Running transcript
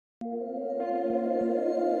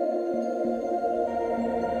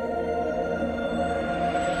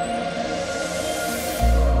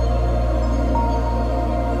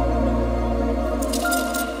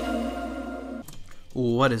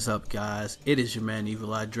What is up, guys? It is your man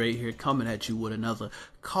Evil Eye Dre here, coming at you with another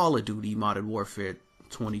Call of Duty Modern Warfare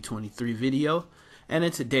 2023 video. And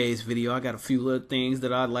in today's video, I got a few little things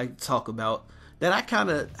that I'd like to talk about that I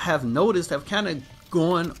kind of have noticed have kind of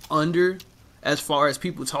gone under as far as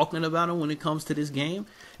people talking about them when it comes to this game.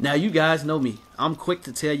 Now, you guys know me. I'm quick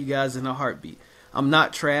to tell you guys in a heartbeat. I'm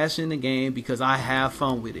not trashing the game because I have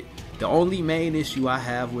fun with it. The only main issue I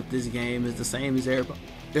have with this game is the same as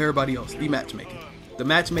everybody else, the matchmaking. The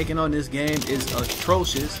matchmaking on this game is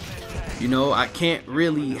atrocious. You know, I can't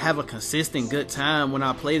really have a consistent good time when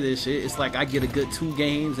I play this shit. It's like I get a good 2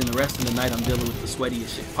 games and the rest of the night I'm dealing with the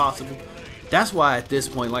sweatiest shit possible. That's why at this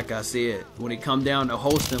point, like I said, when it come down to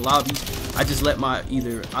hosting lobbies, I just let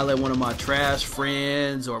I let one of my trash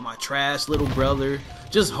friends or my trash little brother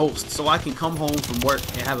just host so I can come home from work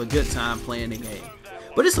and have a good time playing the game.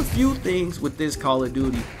 But it's a few things with this Call of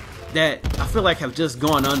Duty that I feel like have just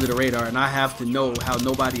gone under the radar, and I have to know how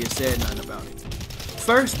nobody has said nothing about it.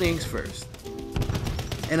 First things first,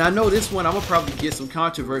 and I know this one I'm gonna probably get some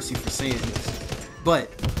controversy for saying this, but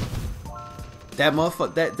that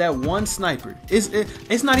motherfucker, that one sniper,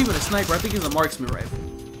 it's not even a sniper. I think it's a marksman rifle.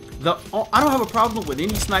 I don't have a problem with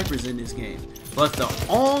any snipers in this game, but the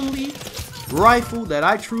only rifle that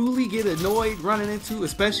I truly get annoyed running into,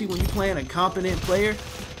 especially when you're playing a competent player,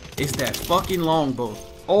 is that fucking longbow.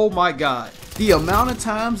 Oh my god, the amount of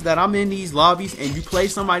times that I'm in these lobbies and you play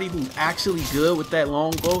somebody who's actually good with that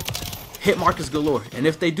longbow, hit markers galore. And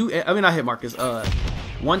if they do, I mean not hit markers,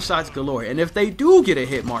 one shots galore. And if they do get a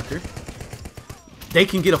hit marker, they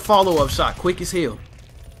can get a follow-up shot quick as hell.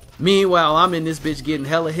 Meanwhile, I'm in this bitch getting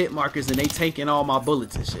hella hit markers and they taking all my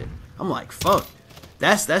bullets and shit. I'm like, fuck.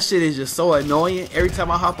 That shit is just so annoying every time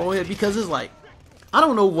I hop on here, because it's like, I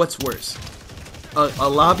don't know what's worse. A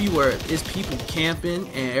lobby where it's people camping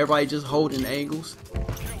and everybody just holding angles.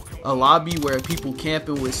 A lobby where people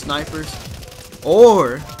camping with snipers.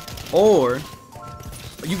 Or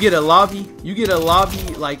you get a lobby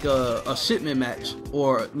like a shipment match,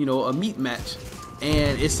 or you know, a meat match,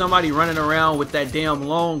 and it's somebody running around with that damn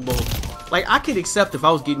longbow. Like, I could accept if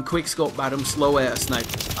I was getting quick scoped by them slow ass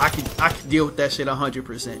snipers. I could deal with that shit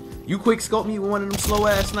 100%. You quick scope me with one of them slow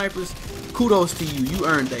ass snipers, kudos to you. You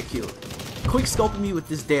earned that kill. Quick scoping me with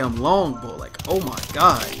this damn longbow, like, oh my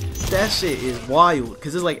god, that shit is wild.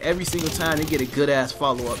 Cause it's like every single time they get a good ass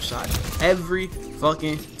follow-up shot, every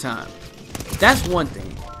fucking time. That's one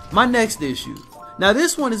thing. My next issue. Now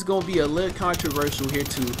this one is gonna be a little controversial here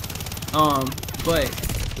too.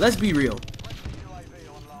 But let's be real.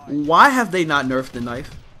 Why have they not nerfed the knife?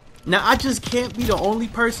 Now I just can't be the only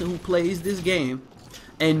person who plays this game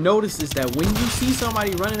and notices that when you see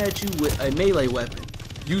somebody running at you with a melee weapon,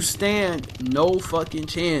 you stand no fucking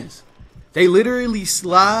chance. They literally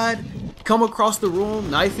slide, come across the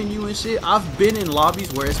room, knifing you and shit. I've been in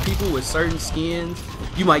lobbies where it's people with certain skins.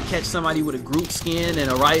 You might catch somebody with a group skin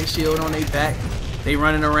and a riot shield on their back. They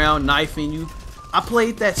running around knifing you. I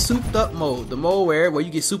played that souped up mode, the mode where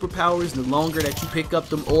you get superpowers the longer that you pick up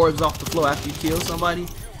them orbs off the floor after you kill somebody.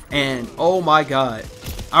 And oh my god,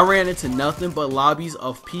 I ran into nothing but lobbies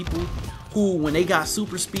of people who, when they got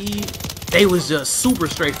super speed, they was just super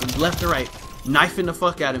straight from left to right, knifing the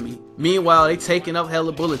fuck out of me. Meanwhile, they taking up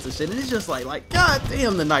hella bullets and shit. And it's just like, god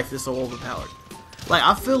damn, the knife is so overpowered. Like,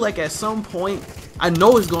 I feel like at some point, I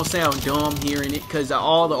know it's gonna sound dumb hearing it because of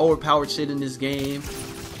all the overpowered shit in this game,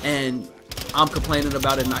 and I'm complaining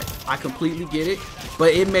about a knife. I completely get it,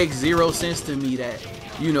 but it makes zero sense to me that,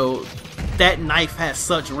 you know, that knife has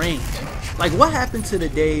such range. Like, what happened to the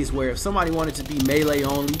days where if somebody wanted to be melee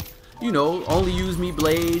only, you know, only use me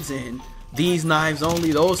blades and these knives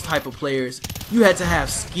only, those type of players, you had to have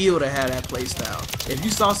skill to have that playstyle. If you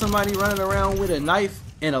saw somebody running around with a knife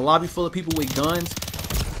in a lobby full of people with guns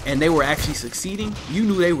and they were actually succeeding, you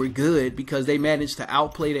knew they were good because they managed to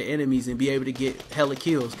outplay the enemies and be able to get hella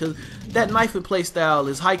kills. Because that knifing playstyle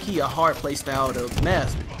is high-key a hard playstyle to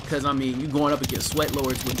master. Because, I mean, you going up against sweat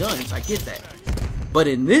lords with guns, I get that. But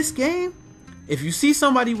in this game, if you see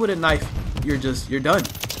somebody with a knife, you're done.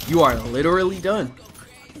 You are literally done.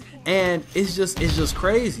 And it's just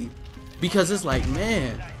crazy, because it's like,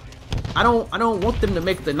 man, I don't want them to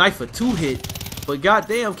make the knife a 2-hit, but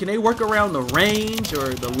goddamn, can they work around the range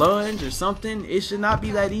or the lunge or something? It should not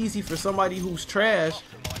be that easy for somebody who's trash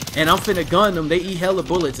and I'm finna gun them, they eat hella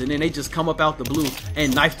bullets and then they just come up out the blue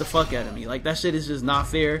and knife the fuck out of me. Like, that shit is just not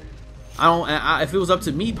fair. If it was up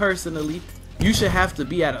to me personally, you should have to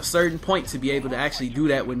be at a certain point to be able to actually do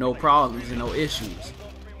that with no problems and no issues.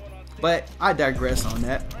 But I digress on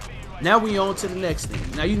that. Now we on to the next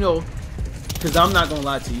thing. Now, you know, because I'm not gonna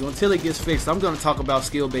lie to you, until it gets fixed, I'm gonna talk about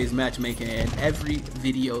skill-based matchmaking in every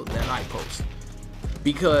video that I post.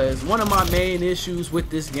 Because one of my main issues with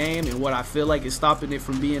this game and what I feel like is stopping it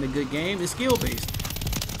from being a good game is skill based.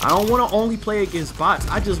 I don't want to only play against bots.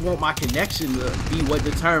 I just want my connection to be what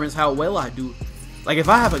determines how well I do. Like if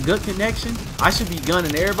I have a good connection, I should be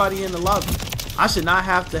gunning everybody in the lobby. I should not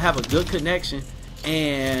have to have a good connection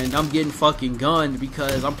and I'm getting fucking gunned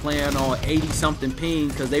because I'm playing on 80 something ping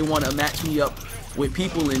because they want to match me up with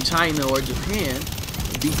people in China or Japan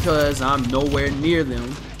because I'm nowhere near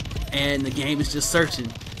them and the game is just searching.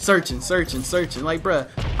 Like bruh,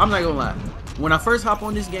 I'm not gonna lie. When I first hop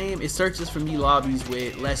on this game, it searches for me lobbies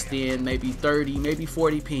with less than maybe 30, maybe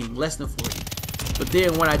 40 ping, less than 40. But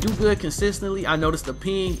then when I do good consistently, I notice the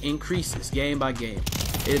ping increases game by game.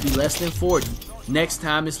 It'll be less than 40. Next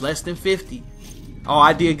time it's less than 50. Oh,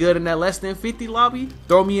 I did good in that less than 50 lobby?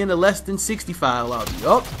 Throw me in the less than 65 lobby.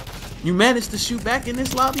 Oh, you managed to shoot back in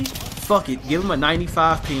this lobby? Fuck it, give him a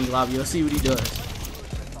 95 ping lobby. Let's see what he does.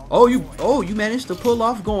 Oh, you managed to pull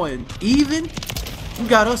off going even? You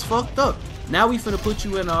got us fucked up. Now we finna put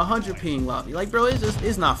you in a 100 ping lobby. Like, bro,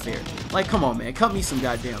 it's not fair. Like, come on, man. Cut me some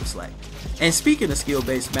goddamn slack. And speaking of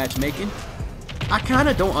skill-based matchmaking, I kind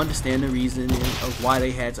of don't understand the reasoning of why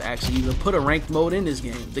they had to actually even put a ranked mode in this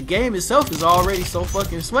game. The game itself is already so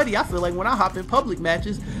fucking sweaty. I feel like when I hop in public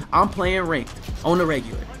matches, I'm playing ranked on the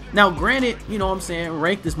regular. Now, granted, you know what I'm saying,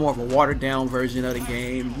 ranked is more of a watered-down version of the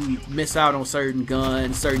game. You miss out on certain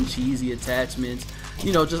guns, certain cheesy attachments,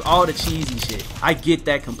 you know, just all the cheesy shit. I get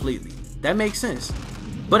that completely. That makes sense.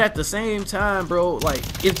 But at the same time, bro,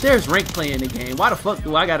 like, if there's rank play in the game, why the fuck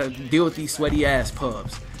do I gotta deal with these sweaty ass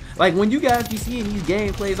pubs? Like, when you guys be seeing these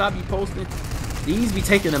gameplays I be posting, these be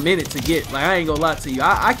taking a minute to get. Like, I ain't gonna lie to you.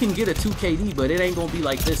 I can get a 2 KD, but it ain't gonna be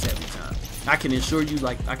like this every time. I can assure you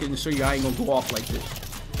I ain't gonna go off like this.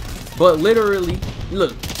 But literally,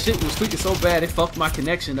 look, shit was tweaking so bad it fucked my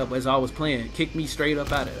connection up as I was playing. Kicked me straight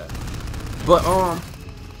up out of that. But,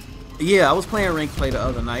 yeah, I was playing rank play the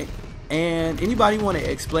other night. And anybody want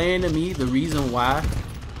to explain to me the reason why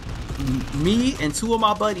me and 2 of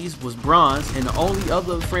my buddies was bronze and the only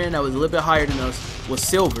other friend that was a little bit higher than us was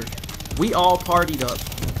silver? We all partied up,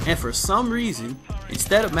 and for some reason,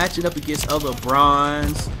 instead of matching up against other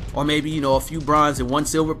bronze or maybe, you know, a few bronze and 1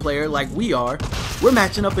 silver player like we are, we're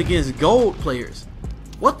matching up against gold players.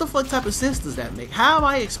 What the fuck type of sense does that make? How am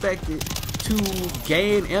I expected to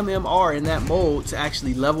gain MMR in that mode to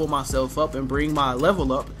actually level myself up and bring my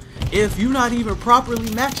level up if you're not even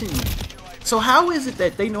properly matching me? So how is it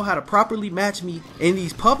that they know how to properly match me in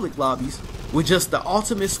these public lobbies with just the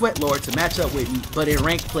ultimate sweat lord to match up with me, but in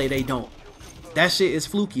ranked play they don't? That shit is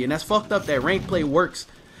fluky, and that's fucked up that ranked play works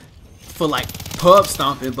for like pub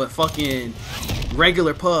stomping, but fucking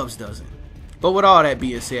regular pubs doesn't. But with all that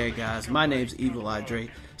being said, guys, my name's Evil Eye Dre.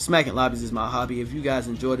 Smacking lobbies is my hobby. If you guys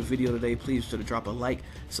enjoyed the video today, please be sure to drop a like,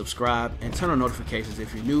 subscribe, and turn on notifications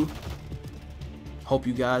if you're new. Hope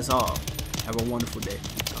you guys all have a wonderful day.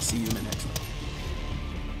 I'll see you in the next one.